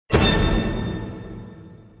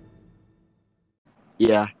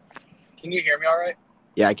Yeah. Can you hear me all right?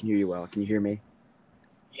 Yeah, I can hear you well. Can you hear me?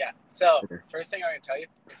 Yeah. So, Sure. First thing I'm going to tell you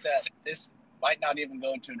is that this might not even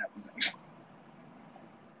go into an episode.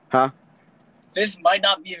 Huh? This might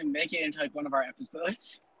not even make it into like one of our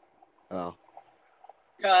episodes. Oh.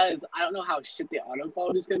 Because I don't know how shit the audio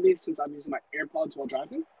quality is going to be since I'm using my AirPods while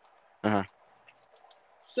driving. Uh-huh.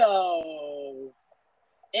 So,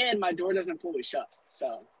 and my door doesn't fully shut.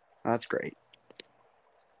 So, That's great.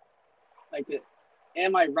 like it.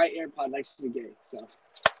 And my right AirPod likes to be gay. So,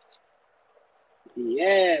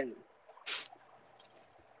 yeah.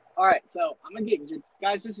 All right. So, I'm going to get you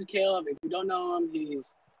guys. This is Caleb. If you don't know him,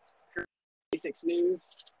 he's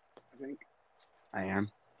Crew96News, I think. I am.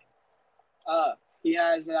 He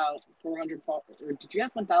has about 400 followers. Or did you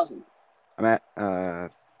have 1,000? I'm at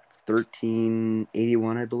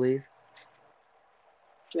 1381, I believe.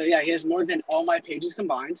 So yeah, he has more than all my pages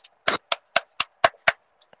combined.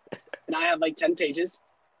 And I have like 10 pages.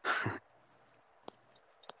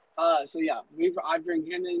 So yeah, I bring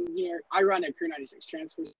him in here. I run a Crew 96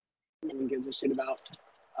 transfers. No one gives a shit about.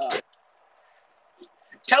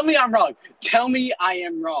 Tell me I'm wrong. Tell me I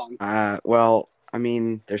am wrong. Well, I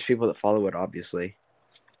mean, there's people that follow it, obviously.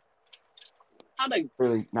 How to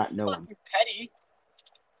Really not know him. petty.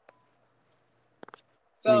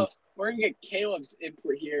 So we're gonna get Caleb's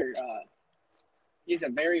input here. He's a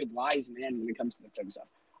very wise man when it comes to this type of stuff.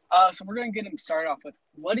 So we're gonna get him started off with,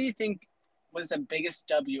 what do you think was the biggest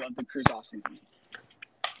W of the Crew's off season?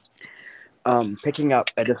 Picking up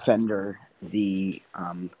a defender, the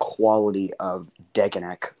quality of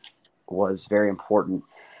Deganek was very important.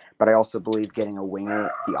 But I also believe getting a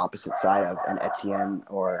winger, the opposite side of an Etienne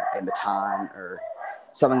or a Matan or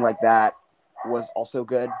something like that, was also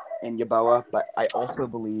good in Yeboah. But I also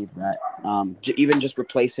believe that even just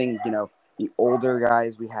replacing, the older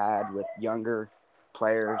guys we had with younger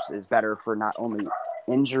players is better for not only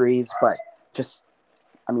injuries, but just,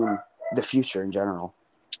 the future in general.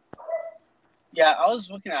 Yeah, I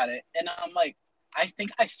was looking at it, and I'm like, I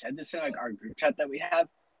think I said this in like our group chat that we have,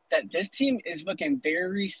 that this team is looking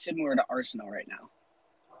very similar to Arsenal right now.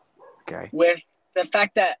 Okay. With the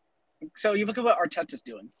fact that, so you look at what Arteta's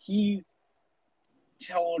doing. He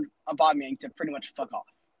told Aubameyang to pretty much fuck off.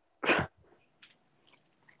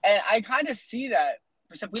 And I kind of see that,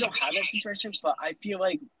 except we don't have that situation, but I feel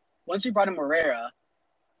like once we brought in Moreira,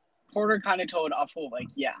 Porter kind of told Afful, like,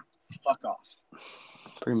 yeah, fuck off.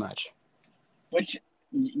 Pretty much. Which,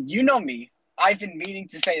 you know me, I've been meaning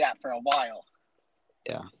to say that for a while.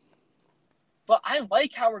 Yeah. But I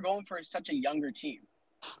like how we're going for such a younger team.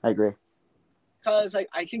 I agree. Because,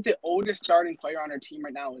 I think the oldest starting player on our team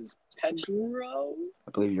right now is Pedro.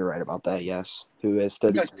 I believe you're right about that, yes. Who is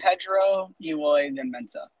 30? Because Pedro, Eloy, then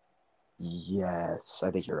Mensah. Yes,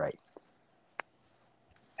 I think you're right.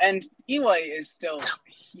 And Eloy is still,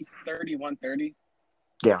 he's 31, 30.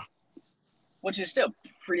 Yeah. Which is still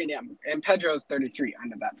pretty damn. And Pedro's 33, I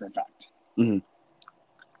know that for a fact. Mm-hmm.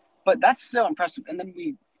 But that's still impressive. And then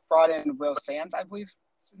we brought in Will Sands, I believe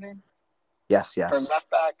is his name. Yes. For left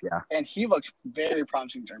back. Yeah. And he looks very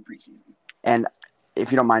promising during preseason. And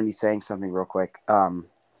if you don't mind me saying something real quick,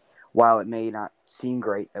 while it may not seem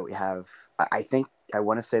great that we have, I think I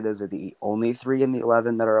want to say those are the only 3 in the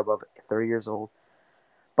 11 that are above 30 years old.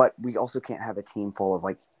 But we also can't have a team full of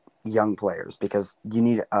young players because you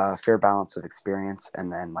need a fair balance of experience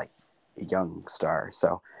and then a young star.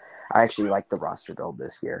 So I actually like the roster build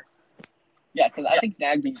this year. Yeah, because I think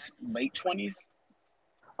Nagby's late 20s.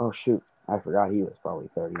 Oh shoot, I forgot he was probably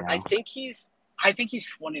 30 now. I think he's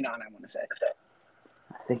 29, I want to say.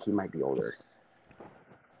 I think he might be older.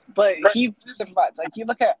 But he sympathizes. You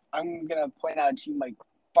look at, I'm going to point out a team like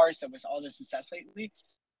Barca with all their success lately.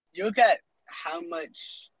 You look at how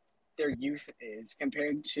much their youth is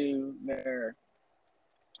compared to their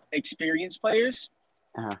experienced players.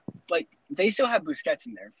 Uh-huh. They still have Busquets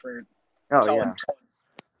in there for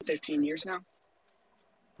 15 years now.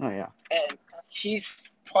 Oh, yeah. And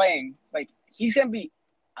he's playing, he's going to be,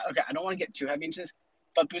 okay, I don't want to get too heavy into this,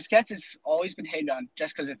 but Busquets has always been hated on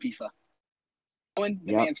just because of FIFA. The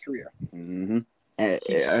man's career. Mm-hmm.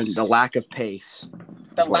 And the lack of pace.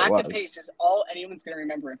 The lack of pace is all anyone's going to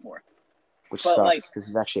remember him for. Which sucks because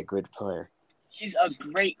he's actually a good player. He's a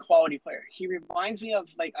great quality player. He reminds me of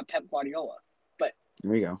a Pep Guardiola. But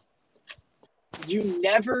there you go. You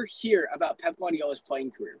never hear about Pep Guardiola's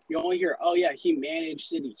playing career. You only hear, oh yeah, he managed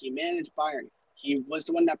City, he managed Bayern, he was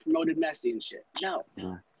the one that promoted Messi and shit. No.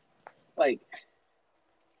 Yeah. But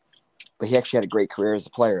he actually had a great career as a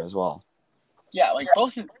player as well. Yeah,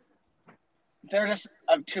 both of them, they're just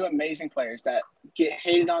two amazing players that get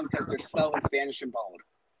hated on because they're slow and Spanish and bald.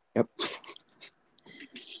 Yep.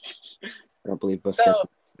 don't believe Busquets, So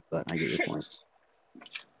but I get your point.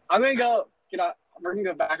 I'm gonna go. We're gonna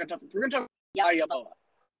go back on top. We're gonna talk about Yaboa.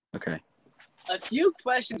 Okay. A few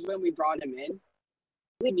questions when we brought him in.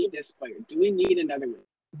 Do we need this player? Do we need another one?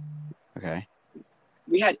 Okay.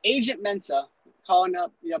 We had Agent Mensa calling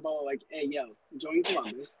up Yaboa like, "Hey, yo, join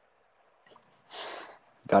Columbus."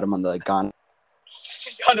 Got him on the gun.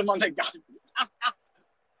 Got him on the gun.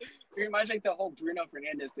 It reminds me like the whole Bruno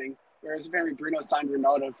Fernandes thing, where it's apparently Bruno signed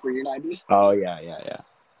Ronaldo for United. Oh, yeah.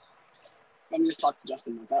 Let me just talk to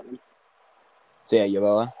Justin about that one. So, yeah,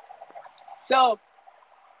 Yaboa. So,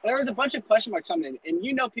 there was a bunch of question marks coming in,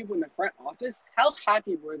 and people in the front office, how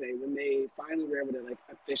happy were they when they finally were able to like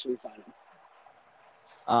officially sign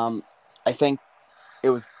him? I think it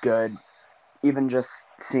was good. Even just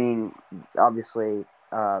seeing, obviously,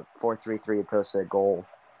 4-3-3 had posted a goal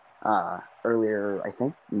earlier, I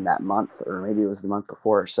think, in that month, or maybe it was the month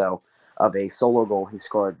before or so, of a solo goal he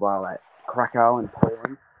scored while at Krakow in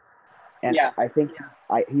Poland. And Yeah. I think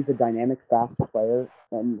he's a dynamic, fast player.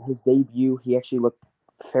 And his debut, he actually looked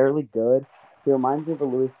fairly good. He reminds me of a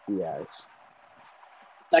Luis Diaz.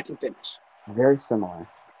 That can finish. Very similar.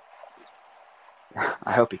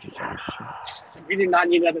 I hope he can finish. We do not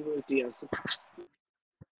need another Luis Diaz.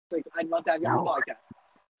 It's like, I'd love to have you on the podcast.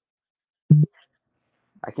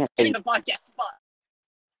 I can't Any of the podcast spot.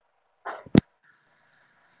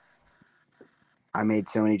 I made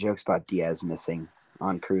so many jokes about Diaz missing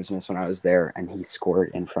on Christmas when I was there, and he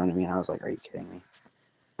scored in front of me, and I was like, are you kidding me?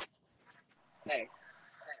 Hey.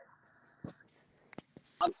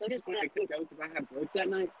 I'm so disappointed I couldn't go because I had work that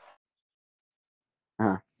night.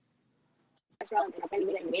 I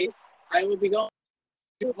will be going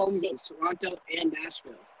to 2 home games, Toronto and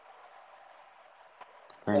Nashville.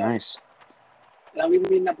 Very nice. And I'll be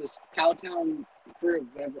meeting up with Cowtown Crew,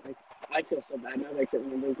 whatever. I feel so bad now that I can't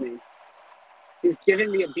remember his name. He's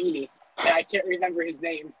giving me a beanie, and I can't remember his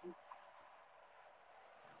name.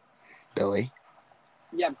 Billy?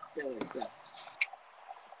 Yeah, Billy, yeah.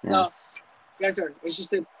 So, you guys are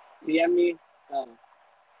interested, DM me,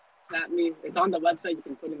 snap me. It's on the website. You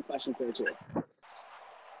can put in questions there, too.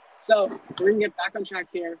 So, we're going to get back on track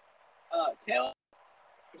here. Kale,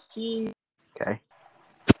 he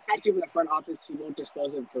has people in the front office. He won't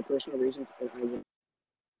disclose it for personal reasons, and I will.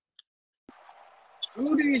 Who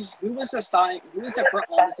was the front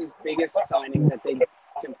office's biggest signing that they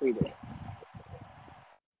completed?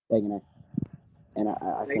 Dagenham. And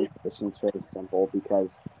I think this one's very simple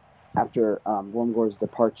because after Wormgore's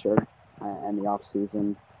departure and the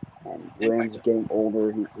offseason, and Williams is getting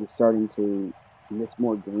older, he's starting to miss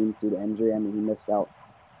more games due to injury. I mean, he missed out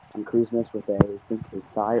on Christmas with I think a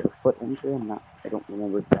thigh or foot injury. I don't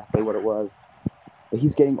remember exactly what it was. But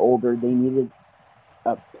he's getting older. They needed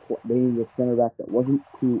a center back that wasn't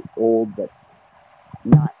too old, but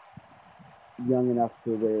not young enough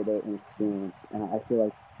to where they're inexperienced. And I feel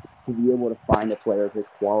like to be able to find a player of his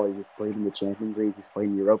quality, he's played in the Champions League, he's played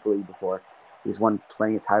in the Europa League before, he's won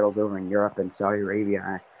plenty of titles over in Europe and Saudi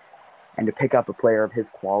Arabia, and to pick up a player of his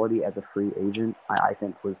quality as a free agent, I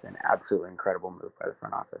think was an absolutely incredible move by the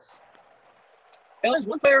front office. It was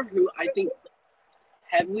one player who I think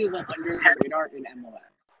heavily went under the radar in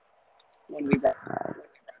MLS when we brought.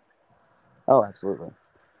 Oh, absolutely.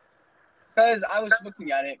 Because I was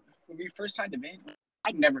looking at it when we first signed him in,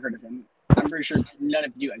 I'd never heard of him. I'm pretty sure none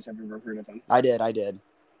of you guys have ever heard of him. I did. Okay.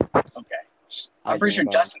 I'm pretty sure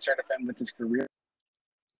Justin's heard of him with his career.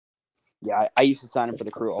 Yeah, I used to sign him for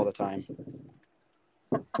the Crew all the time.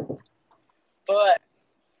 But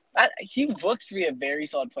he looks to be a very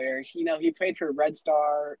solid player. He played for Red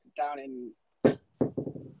Star down in...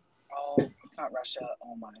 Oh, it's not Russia.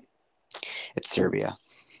 Oh, my. It's Serbia.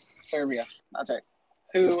 That's right.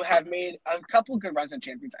 Who have made a couple good runs in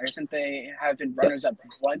Champions. I think they have been runners-up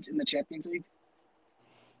once in the Champions League.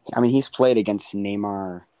 I mean, he's played against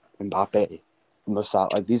Neymar, Mbappe,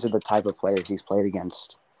 Mossad. These are the type of players he's played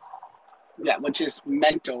against. Yeah, which is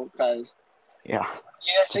mental because... Yeah.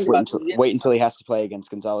 Just wait until he has to play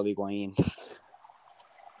against Gonzalo Higuain.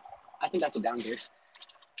 I think that's a downgrade.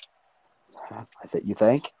 You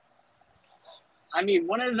think? I mean,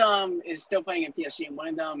 one of them is still playing in PSG, and one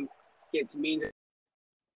of them gets mean.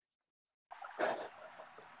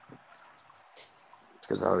 It's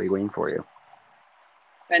Gonzalo Higuain for you.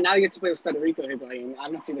 And now he gets to play with Federico Higuain. I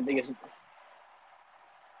don't see the biggest...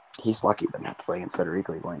 He's lucky he doesn't have to play against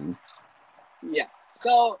Federico Higuain. Yeah.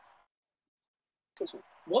 So,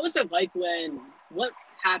 what was it like what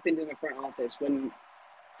happened in the front office did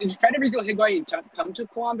Federico Higuain come to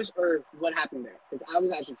Columbus, or what happened there? Because I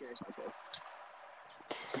was actually curious about this.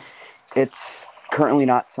 It's currently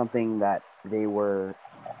not something that they were,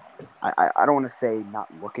 I don't want to say not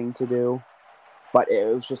looking to do, but it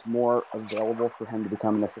was just more available for him to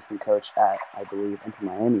become an assistant coach at, I believe, Inter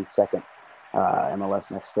Miami's second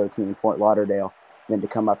MLS Next Pro team in Fort Lauderdale than to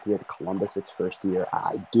come up here to Columbus its first year.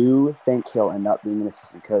 I do think he'll end up being an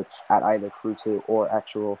assistant coach at either Crew 2 or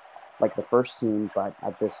actual, like the first team, but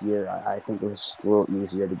at this year, I think it was just a little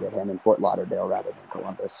easier to get him in Fort Lauderdale rather than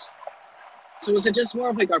Columbus. So is it just more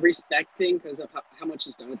of like a respect thing because of how much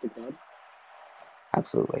he's done with the club?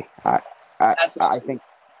 Absolutely. That's I think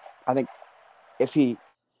if he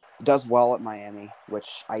does well at Miami,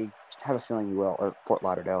 which I have a feeling he will, or Fort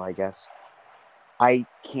Lauderdale, I guess, I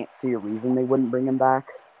can't see a reason they wouldn't bring him back.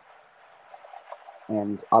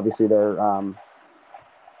 And obviously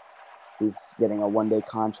he's getting a one-day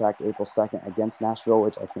contract April 2nd against Nashville,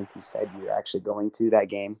 which I think he said you're actually going to that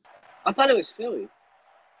game. I thought it was Philly.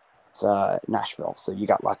 It's Nashville, so you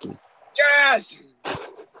got lucky. Yes!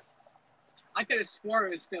 I could have sworn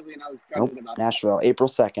it was Philly, and I was gutted about that. Nashville, April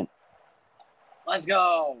 2nd. Let's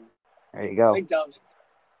go. There you go. Big dub.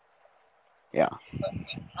 Yeah. So,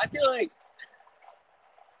 I feel like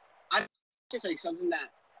I'm just like something that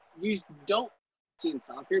you don't see in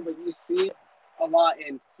soccer, but you see it a lot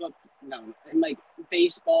in in like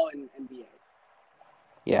baseball and NBA.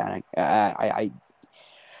 Yeah, I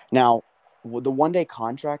now the one-day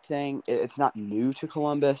contract thing, it's not new to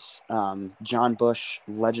Columbus. John Bush,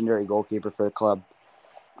 legendary goalkeeper for the club.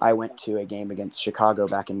 I went to a game against Chicago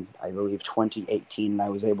back in, I believe, 2018, and I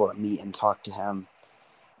was able to meet and talk to him.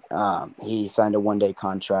 He signed a one-day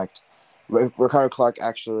contract. Ricardo Clark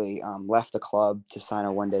actually left the club to sign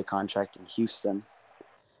a one-day contract in Houston.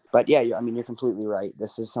 But yeah, you're completely right.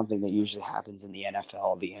 This is something that usually happens in the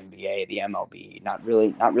NFL, the NBA, the MLB. Not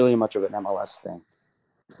really much of an MLS thing.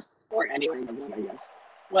 Or anything like that, I guess.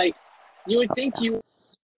 Like, you would think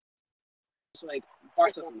like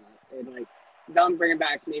Barcelona and like them bringing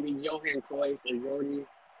back maybe Johan Cruyff or Jordi.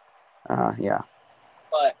 Yeah.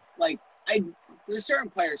 But like there's certain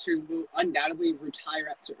players who will undoubtedly retire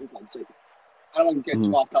at certain clubs. Like, I don't want to get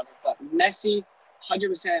too off topic, but Messi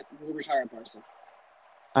 100% will retire at Barca.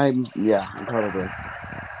 I'm probably.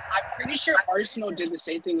 I'm pretty sure Arsenal did the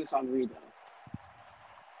same thing with Henry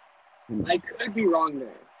though. I could be wrong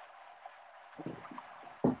there.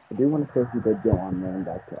 I do want to say he did go on going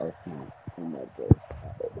back to Arsenal in that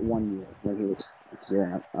 1 year when he was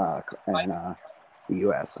here in the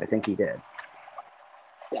U.S. I think he did.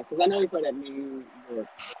 Yeah, because I know he played at New York.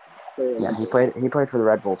 Yeah, he played for the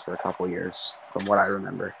Red Bulls for a couple years, from what I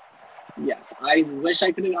remember. Yes, I wish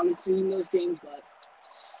I could have gone and seen those games, but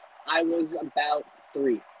I was about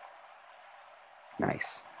 3.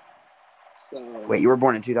 Nice. So wait, you were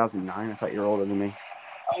born in 2009? I thought you were older than me.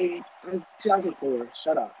 I'm 2004.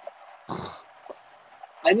 Shut up.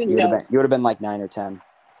 I didn't know. You would have been like 9 or 10.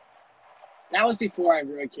 That was before I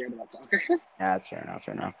really cared about soccer. Yeah, that's fair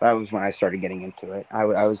enough. That was when I started getting into it.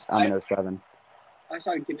 I'm in 07. I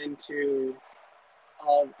started getting into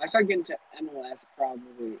MLS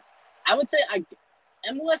probably. I would say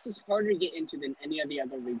MLS is harder to get into than any of the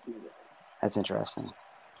other leagues in the world. That's interesting.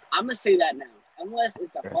 I'm gonna say that now. MLS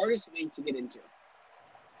is the hardest league to get into.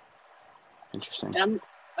 Interesting. And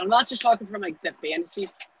I'm not just talking from like the fantasy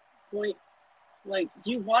point. Like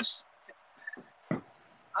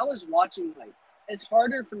I was watching, like, it's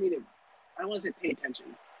harder for me to, I don't want to say pay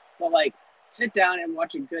attention, but like sit down and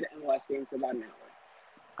watch a good MLS game for about an hour.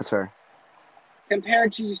 That's fair.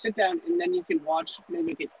 Compared to you sit down and then you can watch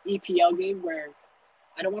maybe an EPL game where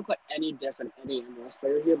I don't want to put any diss on any MLS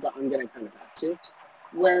player here, but I'm going to kind of have to,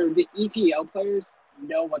 where the EPL players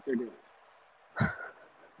know what they're doing.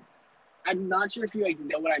 I'm not sure if you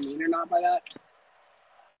know what I mean or not by that.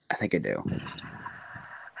 I think I do.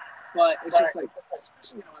 But it's just like,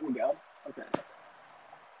 let me go. Okay.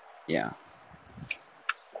 Yeah.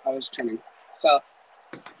 I was turning. So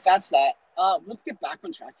that's that. Let's get back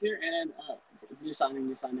on track here and you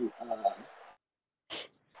signing.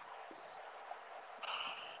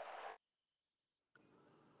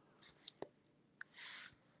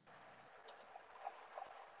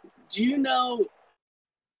 Do you know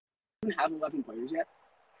we have 11 players yet?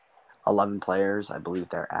 11 players. I believe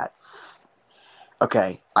they're at.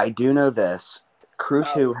 Okay, I do know this. Crew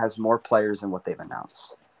 2 has more players than what they've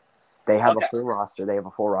announced. They have a full roster. They have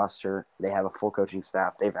a full coaching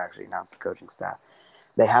staff. They've actually announced the coaching staff.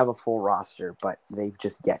 They have a full roster, but they've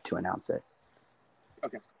just yet to announce it.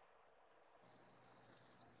 Okay.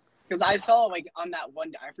 Because I saw, like, on that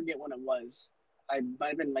one day, I forget when it was. I might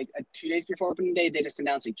have been, like, 2 days before opening day, they just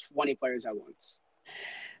announced, like, 20 players at once.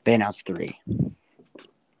 They announced 3.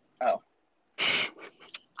 Oh.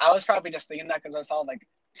 I was probably just thinking that because I saw, like,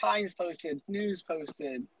 Times posted, News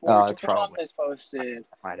posted, that's probably posted.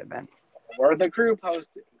 might have been. Or the Crew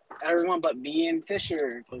posted. everyone but me and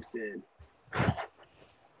Fisher posted. I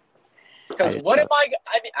Because didn't what know. am I?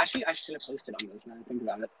 I mean, actually, I should have posted on this now that I think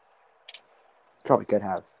about it. Probably could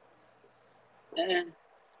have.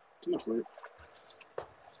 Too much work.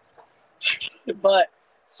 But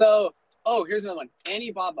so, here's another one.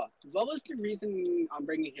 Annie Baba. What was the reason I'm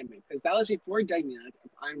bringing him in? Because that was before Degnac,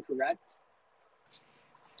 if I'm correct.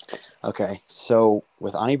 Okay, so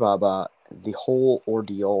with Anibaba, the whole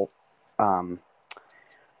ordeal, I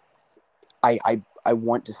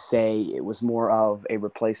want to say it was more of a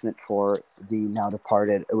replacement for the now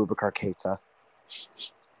departed Abubakar Keita.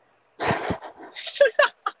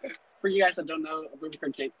 For you guys that don't know,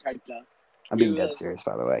 Abubakar Keita. I'm being dead serious,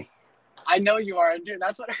 by the way. I know you are, dude.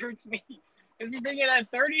 That's what hurts me. Is we bring in a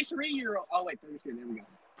 33-year-old. Oh wait, 33. There we go.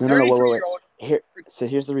 No, wait. Year-old.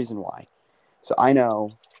 Here's the reason why. So I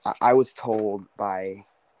know I was told by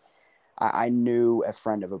I knew a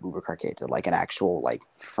friend of Abubakar Keita, like an actual like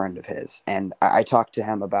friend of his, and I talked to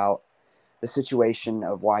him about the situation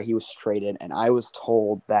of why he was traded, and I was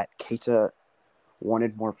told that Keita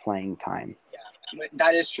wanted more playing time. Yeah,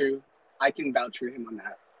 that is true. I can vouch for him on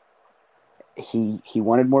that. He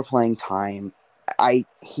wanted more playing time.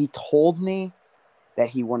 He told me that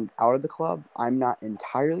he wanted out of the club. I'm not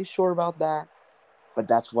entirely sure about that, but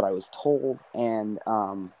that's what I was told, and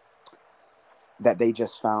that they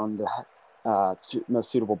just found the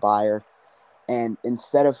most suitable buyer. And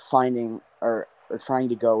instead of finding or trying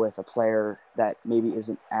to go with a player that maybe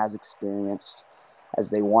isn't as experienced as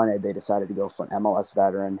they wanted, they decided to go for an MLS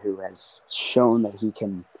veteran who has shown that he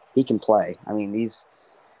can play. I mean,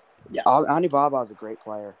 Ani Baba is a great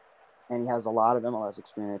player, and he has a lot of MLS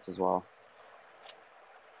experience as well.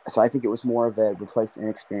 So I think it was more of a replace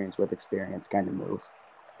inexperience with experience kind of move.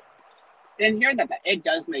 And hearing that, it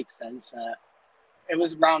does make sense. It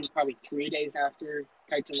was around probably 3 days after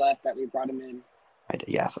Keita left that we brought him in.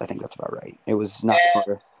 Yes, I think that's about right. It was not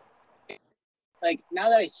far. Like, now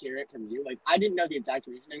that I hear it from you, like, I didn't know the exact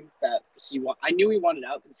reasoning that I knew he wanted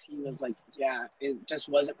out because he was like, yeah, it just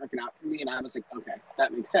wasn't working out for me. And I was like, okay,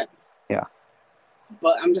 that makes sense. Yeah.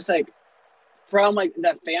 But I'm just like, from like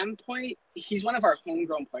the fan point, he's one of our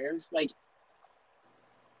homegrown players. Like,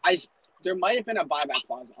 there might have been a buyback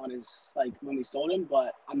clause on his, like, when we sold him,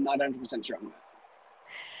 but I'm not 100% sure on that.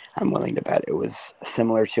 I'm willing to bet it was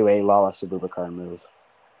similar to a Lala Abubakar move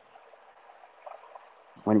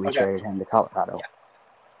when we traded him to Colorado.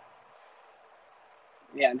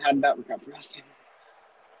 Yeah, and how did that work out for us?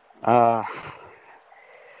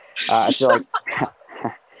 I feel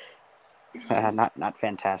like not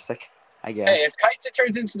fantastic, I guess. Hey, if Keita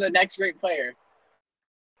turns into the next great player,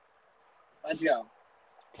 let's go.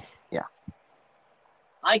 Yeah.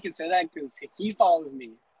 I can say that because he follows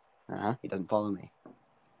me. He doesn't follow me.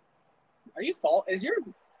 Are you Is your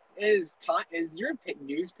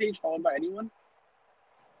news page followed by anyone?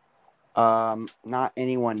 Not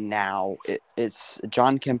anyone now. It's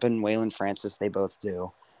John Kemp and Waylon Francis. They both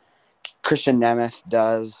do. Christian Nemeth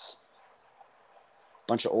does. A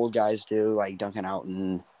bunch of old guys do, like Duncan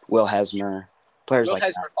Outen, Will Hesmer, players like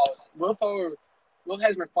that. Will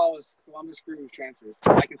Hesmer follows Columbus Crew transfers.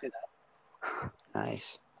 I can say that.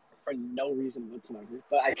 Nice. For no reason whatsoever,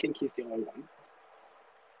 but I think he's the only one.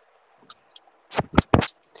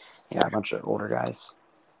 Yeah, a bunch of older guys.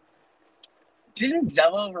 Didn't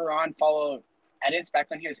Zella Veron follow Edits back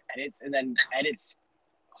when he was Edits, and then Edits?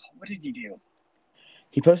 What did he do?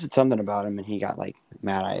 He posted something about him, and he got like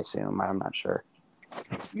mad. I assume. I'm not sure.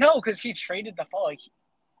 No, because he traded the follow.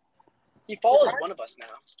 He follows one of us now.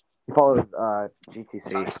 He follows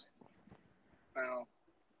GTC. Wow.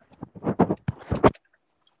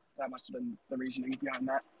 That must have been the reasoning behind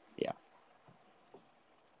that. Yeah.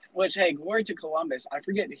 Which, hey, glory to Columbus. I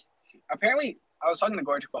forget. Apparently, I was talking to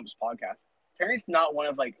Glory to Columbus podcast. Apparently, it's not one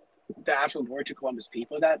of like the actual Glory to Columbus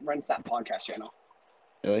people that runs that podcast channel.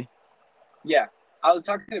 Really? Yeah. I was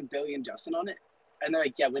talking to Billy and Justin on it, and they're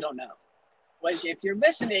like, yeah, we don't know. Which, if you're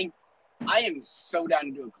listening, I am so down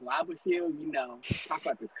to do a collab with you. You know, talk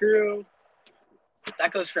about the crew.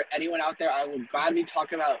 That goes for anyone out there. I will gladly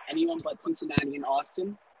talk about anyone but Cincinnati and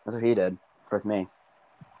Austin. That's what he did for me.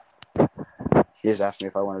 He just asked me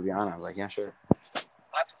if I wanted to be on. I was like, yeah, sure. I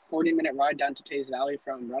have a 40-minute ride down to Taze Valley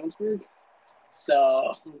from Reynoldsburg.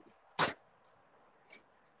 So this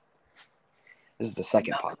is the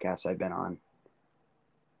second podcast I've been on.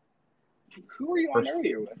 Who were you on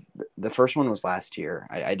earlier with? The first one was last year.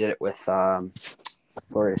 I did it with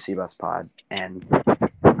Gloria Seabus Pod, and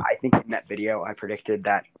I think in that video I predicted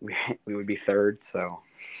that we would be third. So,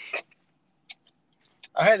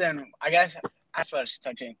 okay, then I guess that's what I was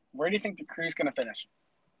touching. Where do you think the crew's gonna finish?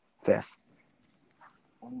 Fifth.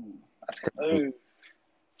 Ooh, that's good. Ooh.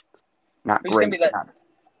 Not Who's gonna great. be the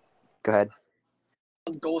Go ahead.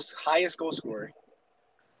 highest goal scorer?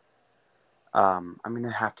 I'm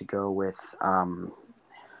gonna have to go with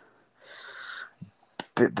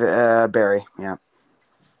Barry. Yeah.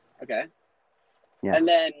 Okay. Yes. And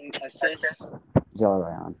then assists.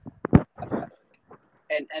 Zelarayan. That's good.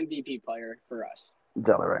 And MVP player for us.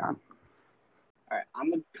 Zelarayan. All right, I'm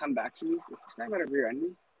gonna come back to these. Is this guy gonna rear end me?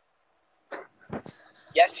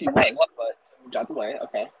 Yes, he was, but moved out the way.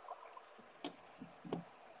 Okay.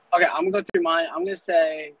 Okay, I'm gonna go through mine. I'm gonna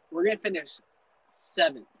say we're gonna finish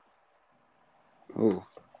 7th. Ooh.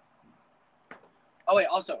 Oh wait,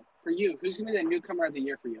 also for you, who's gonna be the newcomer of the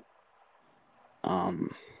year for you?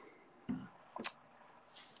 I'm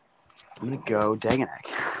gonna go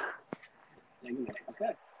Dagonek.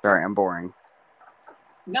 Okay. Sorry, I'm boring.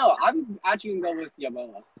 No, I'm actually gonna go with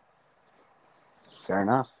Yabola. Fair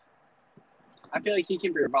enough. I feel like he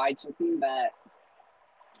can provide something that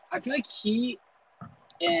I feel like he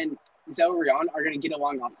and Zelrion are gonna get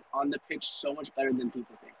along on the pitch so much better than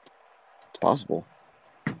people think It's possible.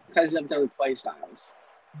 because of their play styles.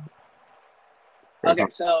 Very Okay,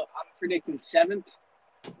 so I'm predicting 7th.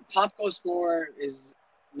 Top goal scorer is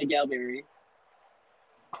Miguel Berry.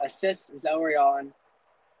 Assist Zelrion. And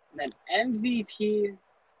then MVP.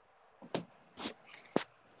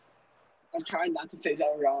 I'm trying not to say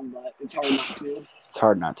Zelrion, but it's hard not to. It's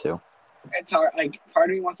hard not to. It's hard. Like part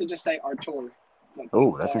of me wants to just say Artur.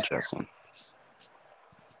 Oh, that's interesting.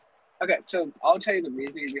 Okay, so I'll tell you the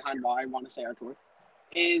reasoning behind why I want to say Artur.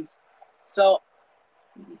 Is so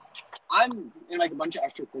I'm in like a bunch of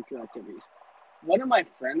extracurricular activities. One of my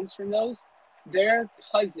friends from those, their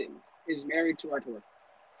cousin is married to Artur.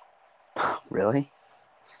 Really?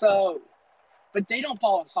 So, but they don't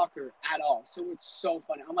follow soccer at all. So it's so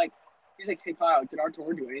funny. I'm like, he's like, hey Kyle, did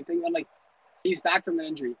Artur do anything? I'm like, he's back from an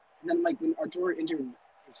injury. And then I'm like, when Artur injured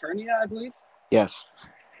his hernia, I believe. Yes.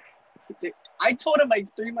 I told him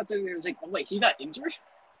like 3 months ago. He was like, oh wait, he got injured?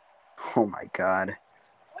 Oh my god.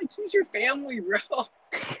 Like he's your family, bro. All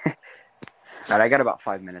right, I got about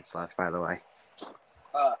 5 minutes left, by the way.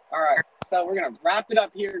 All right, so we're gonna wrap it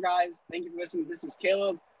up here, guys. Thank you for listening. This is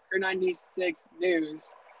Caleb,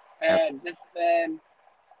 Crew96News, and this has been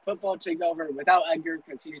Football Takeover without Edgar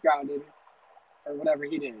because he's grounded for whatever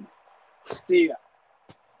he did. See ya.